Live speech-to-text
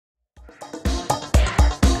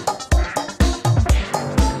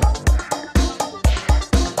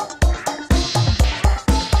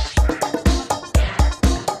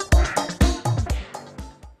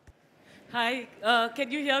Hi,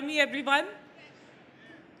 can you hear me, everyone?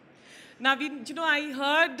 Now, I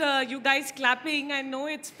heard you guys clapping. I know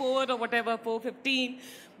it's 4 or whatever, 4:15.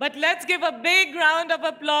 But let's give a big round of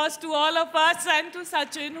applause to all of us and to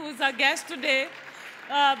Sachin, who's our guest today,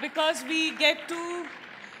 because we get to...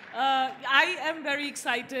 I am very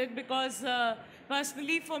excited because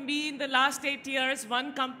personally for me in the last 8 years,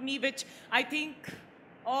 one company which I think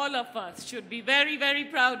all of us should be very, very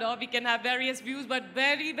proud of, we can have various views, but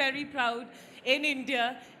very, very proud in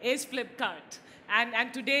India is Flipkart.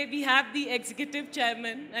 And today we have the executive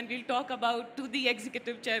chairman, and we'll talk to the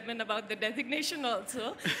executive chairman about the designation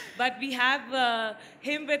also. But we have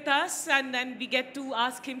him with us, and then we get to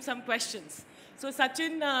ask him some questions. So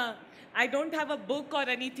Sachin, I don't have a book or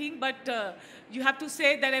anything, but you have to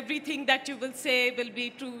say that everything that you will say will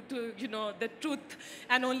be true to, the truth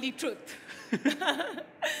and only truth.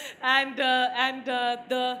 and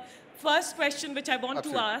the first question which I want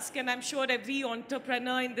Absolutely. to ask, and I'm sure every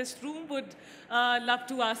entrepreneur in this room would love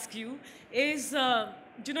to ask you, is,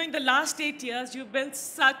 in the last 8 years, you built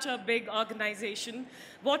such a big organization.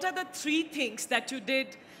 What are the 3 things that you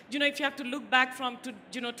did, if you have to look back from,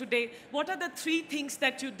 today, what are the 3 things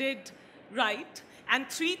that you did right, and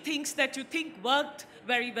 3 things that you think worked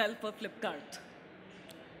very well for Flipkart?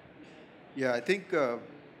 Yeah, I think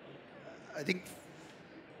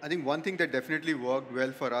one thing that definitely worked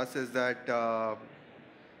well for us is that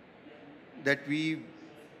we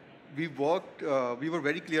were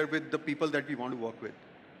very clear with the people that we want to work with,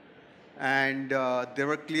 and there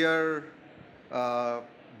were clear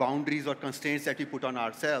boundaries or constraints that we put on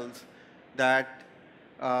ourselves that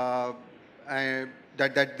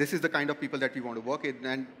that this is the kind of people that we want to work with.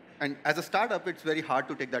 And as a startup, it's very hard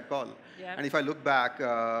to take that call. Yeah. And if I look back,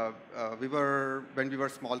 when we were a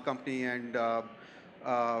small company, and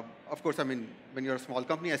of course, I mean, when you're a small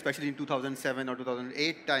company, especially in 2007 or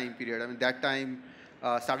 2008 time period, I mean, that time,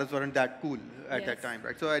 startups weren't that cool at that time,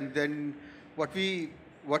 right? So, and then what we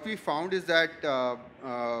found is that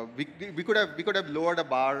we could have lowered a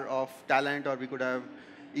bar of talent, or we could have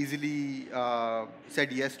easily said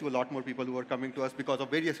yes to a lot more people who were coming to us because of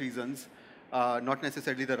various reasons, not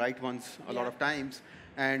necessarily the right ones a lot of times.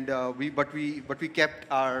 And but we kept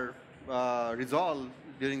our resolve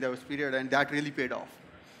during those period, and that really paid off.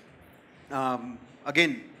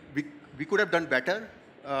 Again, we could have done better,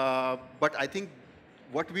 but I think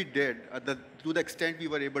what we did, to the extent we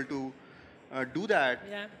were able to do that,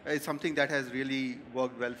 is something that has really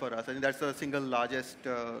worked well for us. I think that's the single largest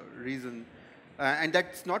reason. And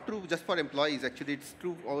that's not true just for employees. Actually, it's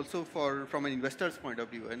true also from an investor's point of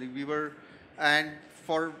view. And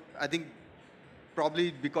I think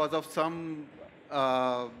probably because of some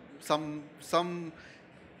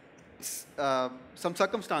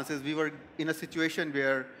circumstances, we were in a situation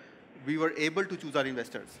where we were able to choose our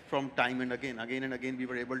investors from time and again. Again and again, we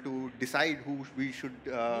were able to decide who we should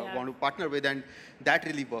want to partner with, and that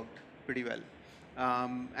really worked pretty well.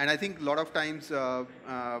 And I think a lot of times,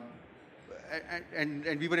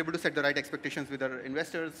 and we were able to set the right expectations with our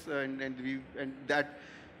investors, and that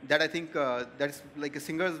I think that's like a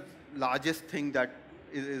single largest thing that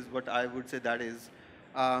is what I would say that is.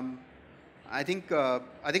 I think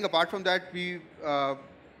apart from that, we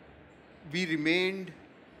remained,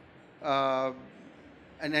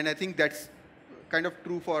 and I think that's kind of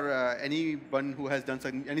true for anyone who has done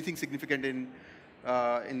anything significant in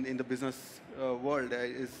the business world,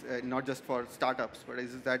 is not just for startups, but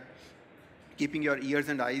is that keeping your ears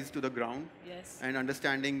and eyes to the ground, and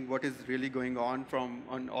understanding what is really going on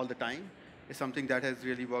all the time is something that has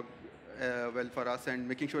really worked well for us, and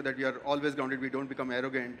making sure that we are always grounded, we don't become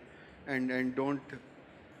arrogant, and don't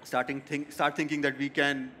start thinking that we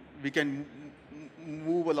can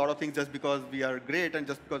move a lot of things just because we are great, and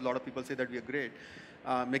just because a lot of people say that we are great.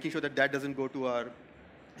 Making sure that doesn't go to our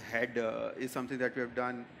head is something that we have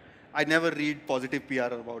done. I never read positive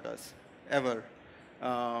PR about us, ever.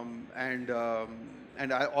 And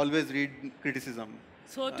I always read criticism.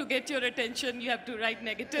 So to get your attention, you have to write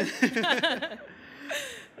negative.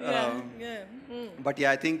 But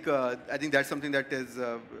yeah, I think that's something that is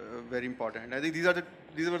very important. I think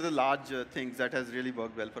these were the large things that has really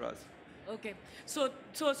worked well for us. Okay, so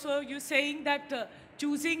you're saying that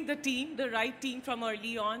choosing the team, the right team from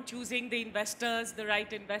early on, choosing the investors, the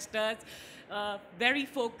right investors, very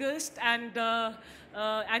focused, and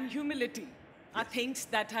humility are things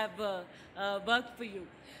that have worked for you.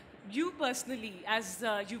 You personally, as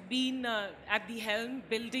you've been at the helm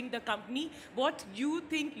building the company, what you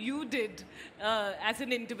think you did as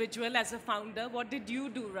an individual, as a founder, what did you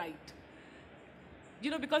do right?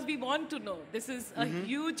 Because we want to know. This is a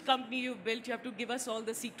huge company you've built. You have to give us all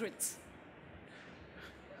the secrets.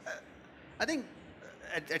 I think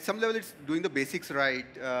at some level it's doing the basics right,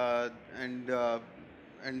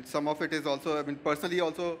 and some of it is also, I mean, personally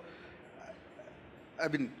also, I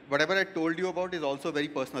mean, whatever I told you about is also very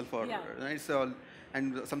personal for, Yeah. right? So,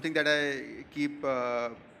 and something that I keep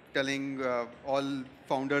telling all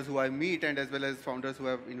founders who I meet and as well as founders who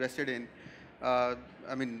have invested in, uh,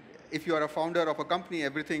 I mean, if you are a founder of a company,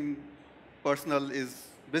 everything personal is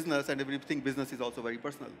business and everything business is also very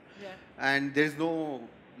personal. Yeah. And there's no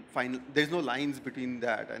there's no lines between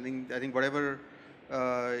that. I think uh,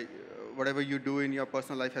 whatever you do in your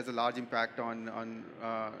personal life has a large impact on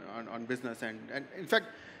business, and in fact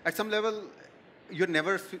at some level you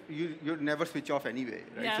never switch off anyway,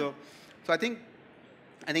 right? Yeah. So I think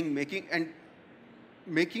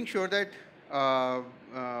making sure that uh,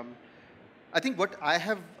 um, I think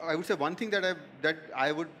I would say one thing that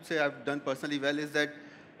I would say I've done personally well is that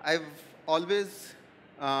I've always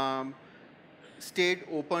um, stayed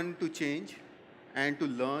open to change and to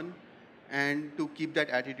learn and to keep that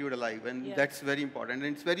attitude alive. And Yeah. that's very important.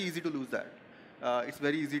 And it's very easy to lose that. It's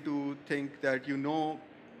very easy to think that you know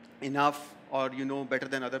enough or you know better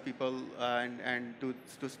than other people, and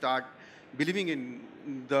to start believing in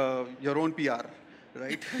your own PR,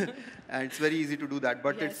 right? And it's very easy to do that.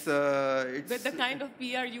 But Yes. it's With the kind of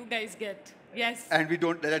PR you guys get. Yes. and we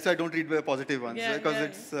don't. That's why I don't read the positive ones, Yeah, because yeah,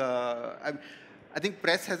 it's. I think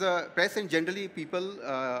press and generally people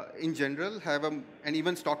in general have and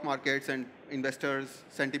even stock markets and investors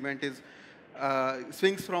sentiment is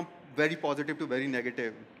swings from very positive to very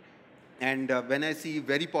negative. And when I see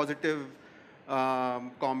very positive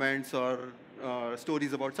comments or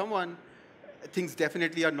stories about someone, things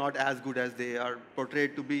definitely are not as good as they are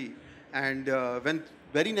portrayed to be. And when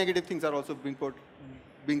very negative things are also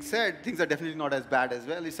being said, things are definitely not as bad as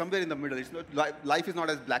well. It's somewhere in the middle. It's not, life is not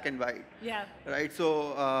as black and white. Yeah. Right.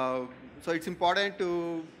 So it's important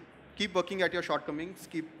to keep working at your shortcomings,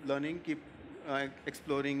 keep learning, keep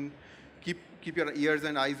exploring, keep your ears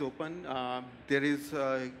and eyes open. There is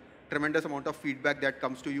a tremendous amount of feedback that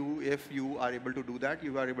comes to you if you are able to do that.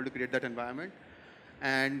 You are able to create that environment.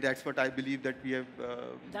 And that's what I believe that we have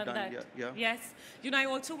Done done. that. Yeah. Yes. I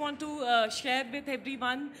also want to share with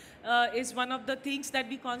everyone is one of the things that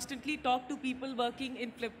we constantly talk to people working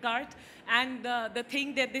in Flipkart. And the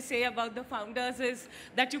thing that they say about the founders is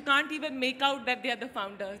that you can't even make out that they're the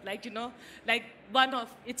founders. Like,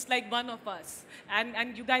 it's like one of us.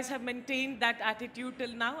 And you guys have maintained that attitude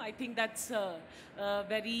till now. I think that's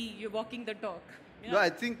you're walking the talk. Yeah. No, I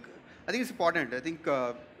think it's important. I think,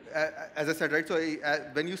 as I said, right. So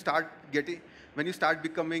when you start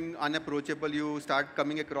becoming unapproachable, you start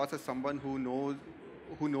coming across as someone who knows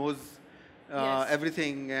Yes.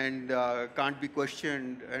 everything and can't be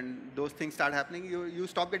questioned, and those things start happening. You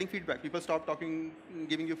stop getting feedback. People stop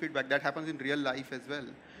giving you feedback. That happens in real life as well,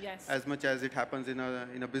 Yes. as much as it happens in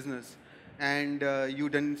a business, and you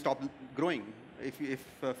then stop growing if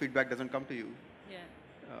feedback doesn't come to you. Yeah.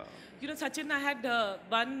 Uh, Sachin, I had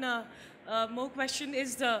one more question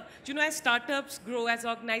is, as startups grow, as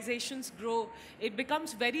organizations grow, it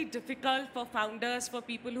becomes very difficult for founders, for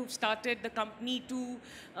people who've started the company to,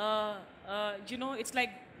 it's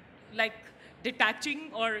like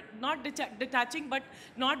detaching or not detaching, but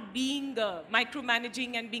not being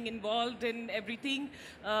micromanaging and being involved in everything.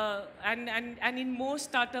 And in most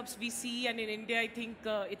startups we see, and in India, I think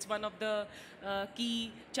it's one of the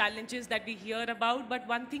key challenges that we hear about. But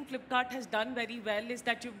one thing Flipkart has done very well is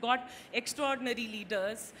that you've got extraordinary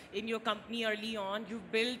leaders in your company early on.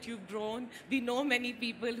 You've built, you've grown. We know many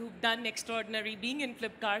people who've done extraordinary being in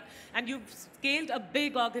Flipkart, and you've scaled a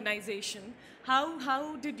big organization.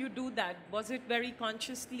 How did you do that? Was it very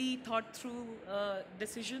consciously thought through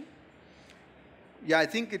decision? Yeah, I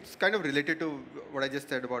think it's kind of related to what I just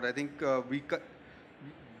said about. I think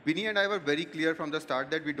Vinny and I were very clear from the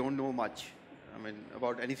start that we don't know much. I mean,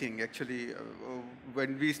 about anything actually.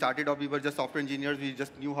 When we started off, we were just software engineers. We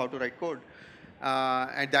just knew how to write code,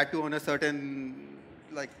 and that too on a certain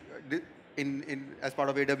as part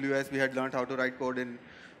of AWS, we had learned how to write code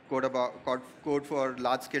for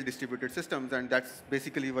large-scale distributed systems, and that's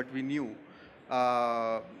basically what we knew.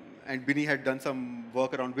 And Binny had done some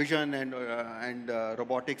work around vision and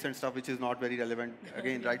robotics and stuff, which is not very relevant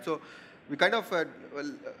again, right? So we kind of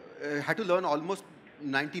had to learn almost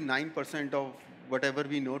 99% of whatever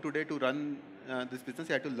we know today to run this business.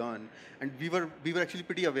 We had to learn, and we were actually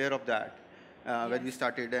pretty aware of that when we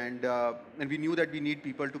started, and we knew that we need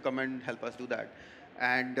people to come and help us do that,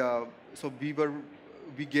 and so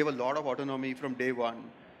we gave a lot of autonomy from day one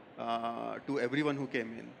to everyone who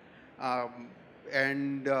came in.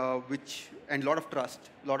 And a lot of trust,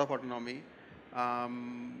 a lot of autonomy,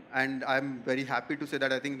 and I'm very happy to say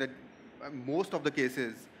that I think that most of the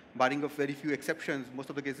cases, barring a very few exceptions, most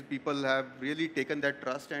of the cases people have really taken that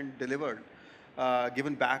trust and delivered,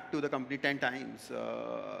 given back to the company 10 times.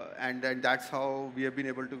 And that's how we have been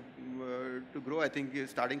able to grow. I think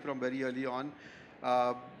starting from very early on,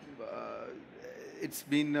 uh, uh, it's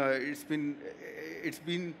been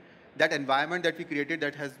that environment that we created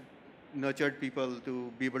that has nurtured people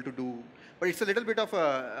to be able to do. But it's a little bit of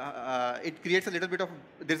it creates a little bit of,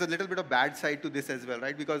 there's a little bit of bad side to this as well,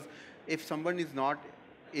 right? Because if someone is not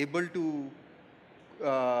able to,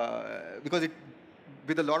 because it,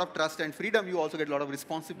 with a lot of trust and freedom, you also get a lot of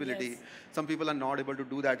responsibility. Yes. Some people are not able to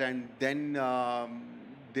do that, and then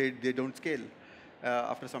they don't scale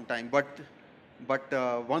after some time. But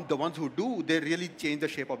the ones who do, they really change the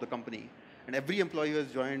shape of the company. And every employee who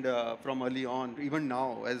has joined from early on, even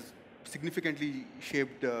now, has significantly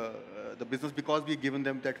shaped the business because we've given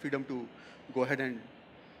them that freedom to go ahead and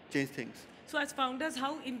change things. So as founders,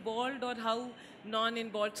 how involved or how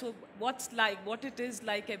non-involved? So what it is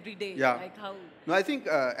like every day? Yeah. Like how? No, I think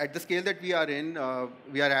at the scale that we are in,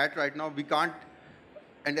 we are at right now, we can't,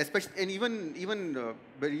 and especially, and even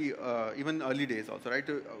very even early days also, right?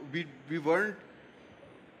 We weren't.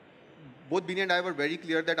 Both Bini and I were very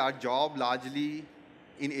clear that our job largely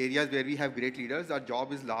in areas where we have great leaders, our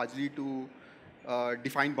job is largely to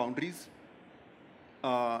define boundaries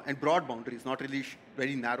and broad boundaries, not really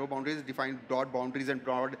very narrow boundaries, define broad boundaries and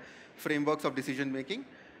broad frameworks of decision making,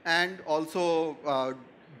 and also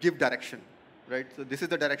give direction, right? So this is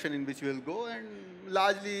the direction in which we will go, and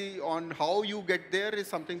largely on how you get there is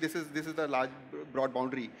something. This is the large broad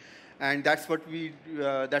boundary, and that's what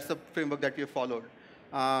that's the framework that we have followed.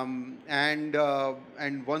 And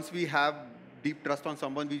once we have deep trust on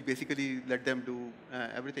someone, we basically let them do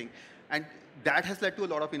everything, and that has led to a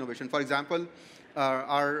lot of innovation. For example,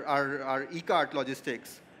 our e-cart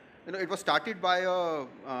logistics, it was started by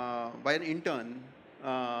by an intern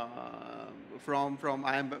from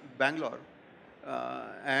IIM Bangalore,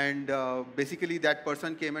 and basically that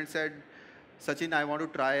person came and said, Sachin, I want to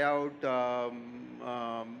try out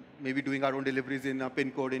maybe doing our own deliveries in a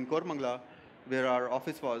pin code in Kormangla, where our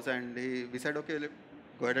office was, and we said, okay,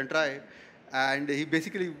 go ahead and try. And he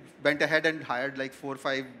basically went ahead and hired like 4 or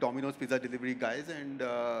 5 Domino's pizza delivery guys,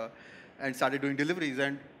 and started doing deliveries,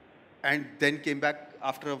 and then came back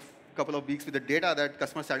after a couple of weeks with the data that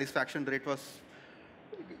customer satisfaction rate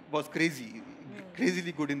was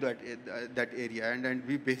crazily good in that area, and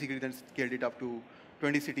we basically then scaled it up to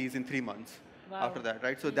 20 cities in 3 months. Wow. After that,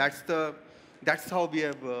 right? So that's how we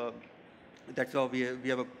have. That's how we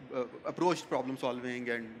have approached problem solving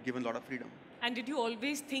and given a lot of freedom. And did you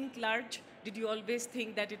always think large? Did you always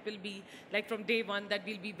think that it will be, like from day one, that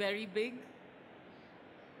will be very big?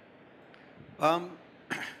 I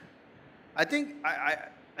think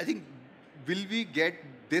will we get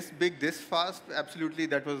this big this fast? Absolutely,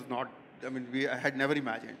 that was not. I mean, I had never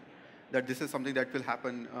imagined that this is something that will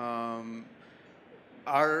happen.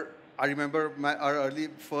 I remember our early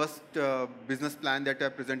first business plan that I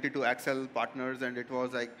presented to Axel partners, and it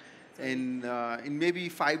was like, in maybe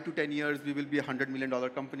 5 to 10 years, we will be $100 million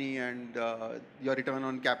company, and your return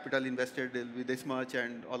on capital invested will be this much,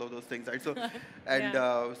 and all of those things, right? So, and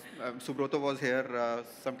yeah. Subroto was here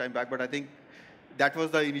some time back, but I think that was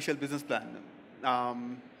the initial business plan.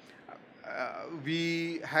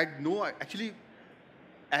 We had no, actually,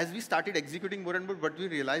 as we started executing more and more, what we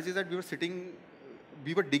realized is that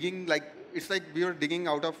we were digging, like, it's like we were digging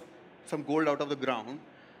out of some gold out of the ground.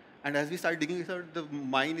 And as we started digging, we thought the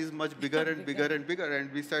mine is much bigger and bigger and bigger.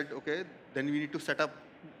 And we said, okay, then we need to set up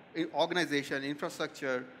organization,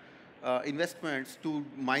 infrastructure, investments to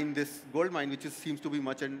mine this gold mine, which seems to be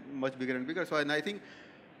much bigger and bigger. So, and I think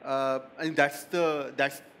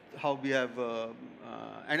that's how we have,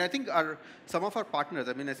 and I think some of our partners,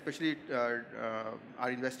 I mean, especially our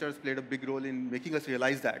investors, played a big role in making us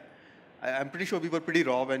realize that. I'm pretty sure we were pretty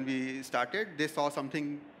raw when we started. They saw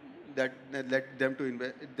something that led them to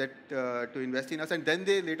invest in us, and then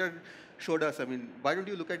they later showed us, I mean, why don't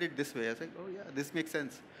you look at it this way? I was like, oh yeah, this makes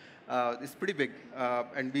sense. It's pretty big,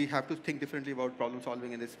 and we have to think differently about problem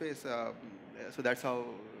solving in this space. So that's how,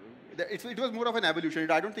 it was more of an evolution.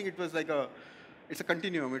 I don't think it was like it's a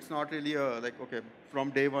continuum. It's not really like, okay, from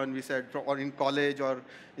day one we said, or in college or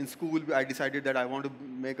in school, I decided that I want to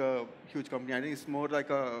make a huge company. I think it's more like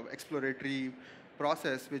a exploratory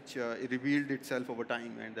process which revealed itself over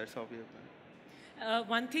time, and that's how we have done.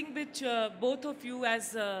 One thing which both of you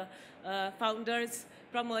as founders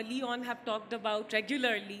from early on have talked about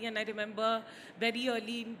regularly, and I remember very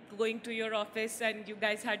early going to your office and you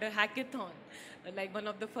guys had a hackathon. Like one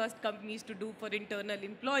of the first companies to do for internal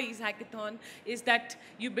employees hackathon is that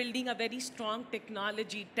you're building a very strong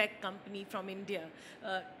technology tech company from India.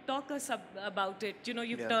 Talk us about it. You know,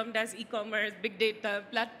 you've termed as e-commerce, big data,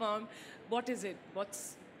 platform. What is it?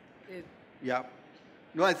 What's it? Yeah.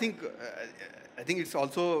 No, I think it's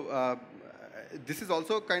also, this is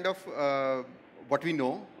also kind of what we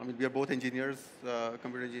know. I mean, we are both engineers,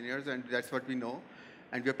 computer engineers, and that's what we know.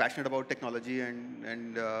 And we are passionate about technology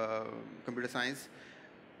and computer science.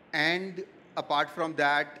 And apart from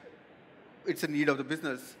that, it's a need of the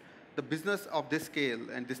business. The business of this scale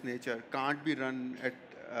and this nature can't be run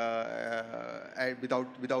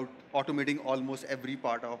without automating almost every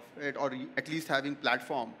part of it, or at least having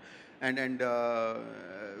platform and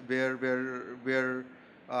where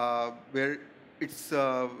it's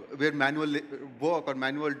where manual work or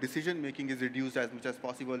manual decision making is reduced as much as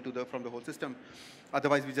possible from the whole system.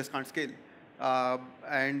 Otherwise, we just can't scale.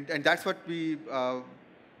 And that's what we have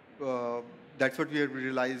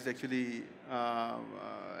realized actually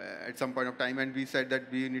at some point of time, and we said that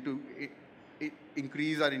we need to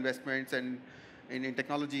increase our investments and in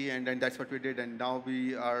technology, and that's what we did. And now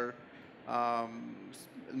we are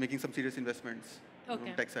making some serious investments on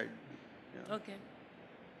the tech side. Yeah. Okay.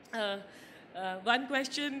 One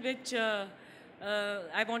question which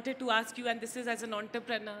I wanted to ask you, and this is as an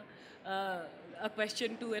entrepreneur, a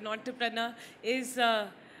question to an entrepreneur, is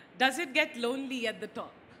does it get lonely at the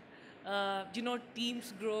top? You know,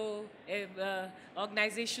 teams grow,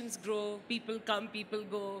 organizations grow, people come, people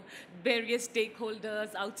go, various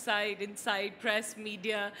stakeholders, outside, inside, press,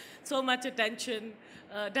 media, so much attention.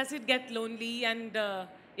 Does it get lonely? And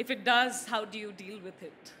if it does, how do you deal with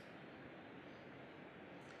it?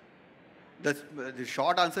 The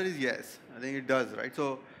short answer is yes. I think it does, right?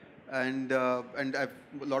 So, and a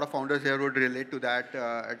lot of founders here would relate to that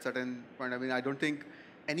at certain point. I mean, I don't think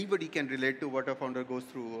anybody can relate to what a founder goes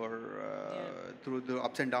through, or through the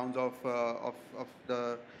ups and downs of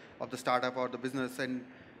the startup or the business, and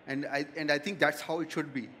I think that's how it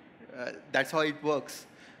should be. That's how it works,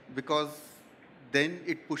 because then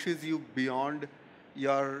it pushes you beyond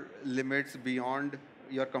your limits, beyond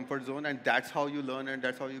your comfort zone, and that's how you learn and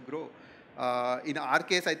that's how you grow. In our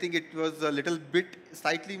case, I think it was a little bit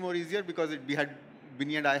slightly more easier because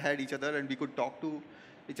Vinny and I had each other, and we could talk to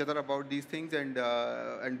each other about these things and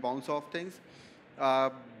bounce off things.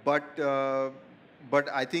 But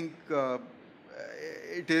I think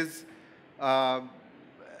it is, and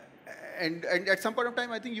at some point of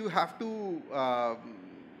time, I think you have to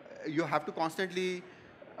constantly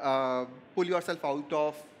pull yourself out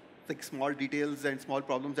of like small details and small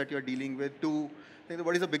problems that you're dealing with to think,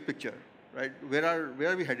 what is the big picture, right? Where are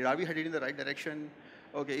we headed? Are we headed in the right direction?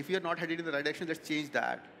 Okay, if we are not headed in the right direction, let's change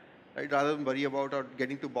that, right? Rather than worry about or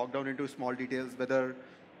getting too bogged down into small details, whether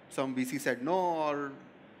some VC said no, or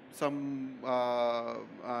some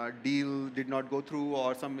deal did not go through,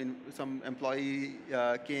 or some employee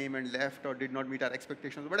came and left or did not meet our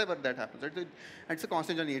expectations, whatever that happens. It's a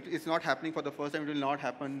constant journey. It's not happening for the first time. It will not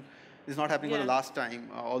happen. It's not happening for the last time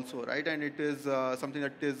also, right? And it is something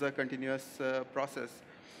that is a continuous process.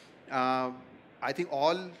 I think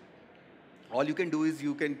all you can do is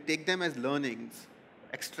you can take them as learnings,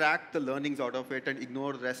 extract the learnings out of it, and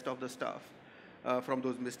ignore the rest of the stuff from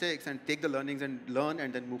those mistakes, and take the learnings and learn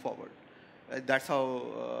and then move forward. That's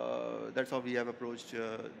how we have approached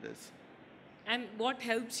this. And what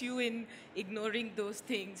helps you in ignoring those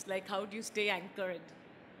things? Like, how do you stay anchored?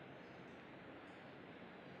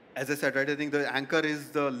 As I said, right, I think the anchor is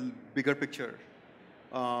the bigger picture.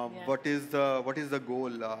 What is the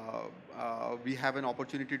goal? We have an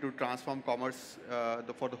opportunity to transform commerce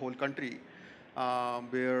for the whole country,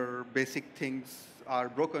 where basic things are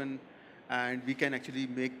broken, and we can actually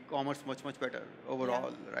make commerce much, much better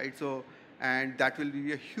overall, right? So, and that will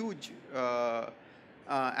be a huge,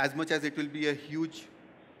 as much as it will be a huge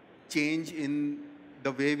change in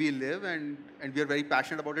the way we live, and we are very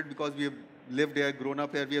passionate about it because we have lived here, grown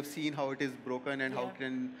up here. We have seen how it is broken and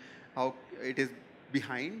how it is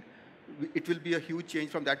behind. It will be a huge change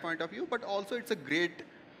from that point of view, but also it's a great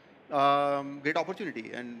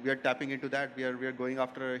opportunity, and we are tapping into that. We are going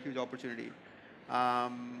after a huge opportunity,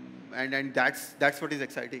 and that's what is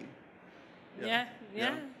exciting.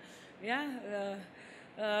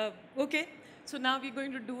 Okay. So now we're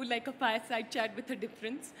going to do like a fireside chat with a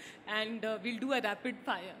difference, and we'll do a rapid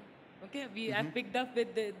fire. Okay, have picked up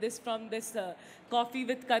with this from this Coffee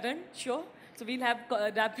with Karan show. So we'll have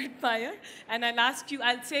rapid fire, and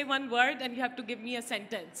I'll say one word, and you have to give me a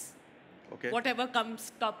sentence. Okay. Whatever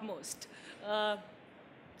comes topmost.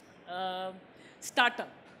 Startup.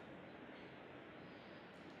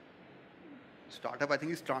 Startup, I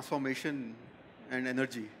think, is transformation and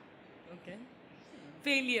energy. Okay.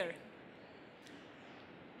 Failure.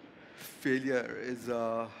 Failure is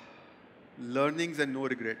learnings and no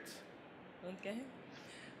regrets. Okay.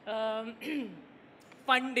 Um,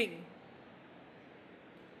 funding.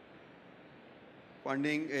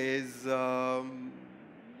 Funding is one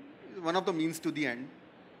of the means to the end.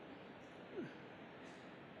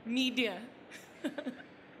 Media.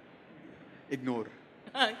 Ignore.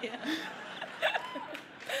 Yeah.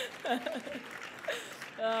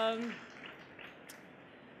 um,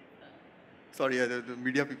 Sorry, the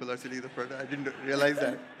media people are sitting in the front. I didn't realize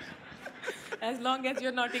that. as long as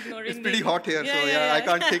you're not ignoring It's pretty me. hot here, so yeah, I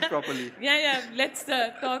can't think properly. Yeah. Let's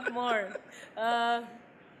talk more.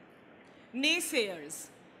 Naysayers.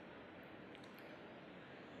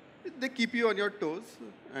 They keep you on your toes,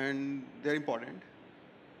 and they're important.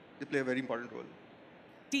 They play a very important role.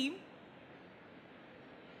 Team.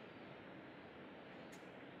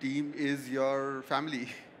 Team is your family.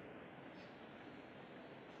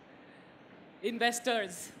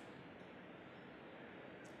 Investors.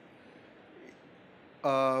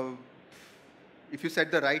 If you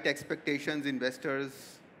set the right expectations,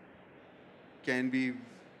 investors can be.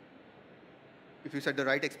 If you set the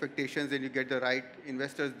right expectations and you get the right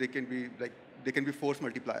investors, they can be force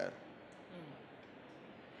multiplier.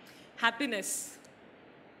 Happiness.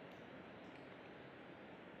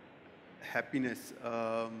 Happiness.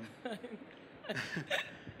 I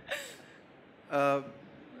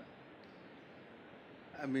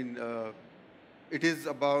mean, it is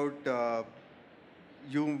about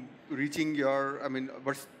you reaching your. I mean,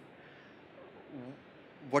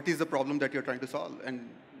 what is the problem that you're trying to solve, and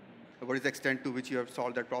what is the extent to which you have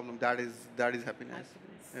solved that problem? That is happiness.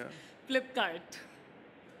 Yeah. Flipkart.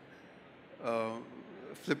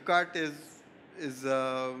 Flipkart is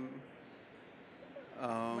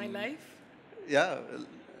My life. yeah,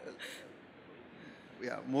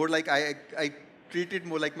 yeah, more like I treat it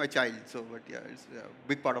more like my child. So, but yeah, it's a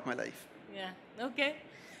big part of my life. Yeah. Okay.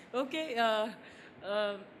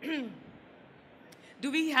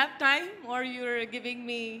 Do we have time, or you're giving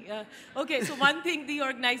me? Okay. So one thing, the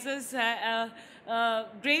organizers,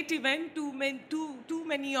 great event. Too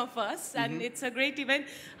many of us, and it's a great event.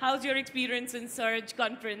 How's your experience in Surge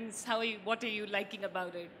conference? What are you liking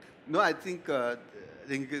about it? No, I think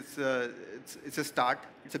it's a start.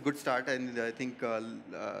 It's a good start, and I think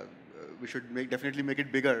we should definitely make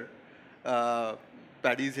it bigger.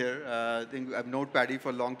 Paddy's here. I think I've known Paddy for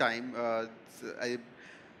a long time. I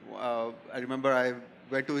remember I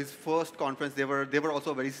went to his first conference. They were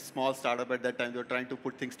also a very small startup at that time. They were trying to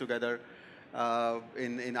put things together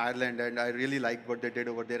in Ireland, and I really liked what they did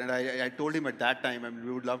over there. And I told him at that time, I mean,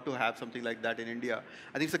 we would love to have something like that in India.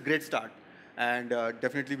 I think it's a great start, and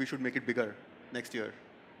definitely we should make it bigger next year.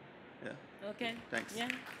 Yeah. Okay. Thanks. Yeah.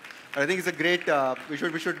 I think it's a great. It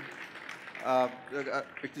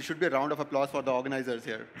should be a round of applause for the organizers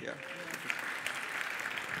here. Yeah.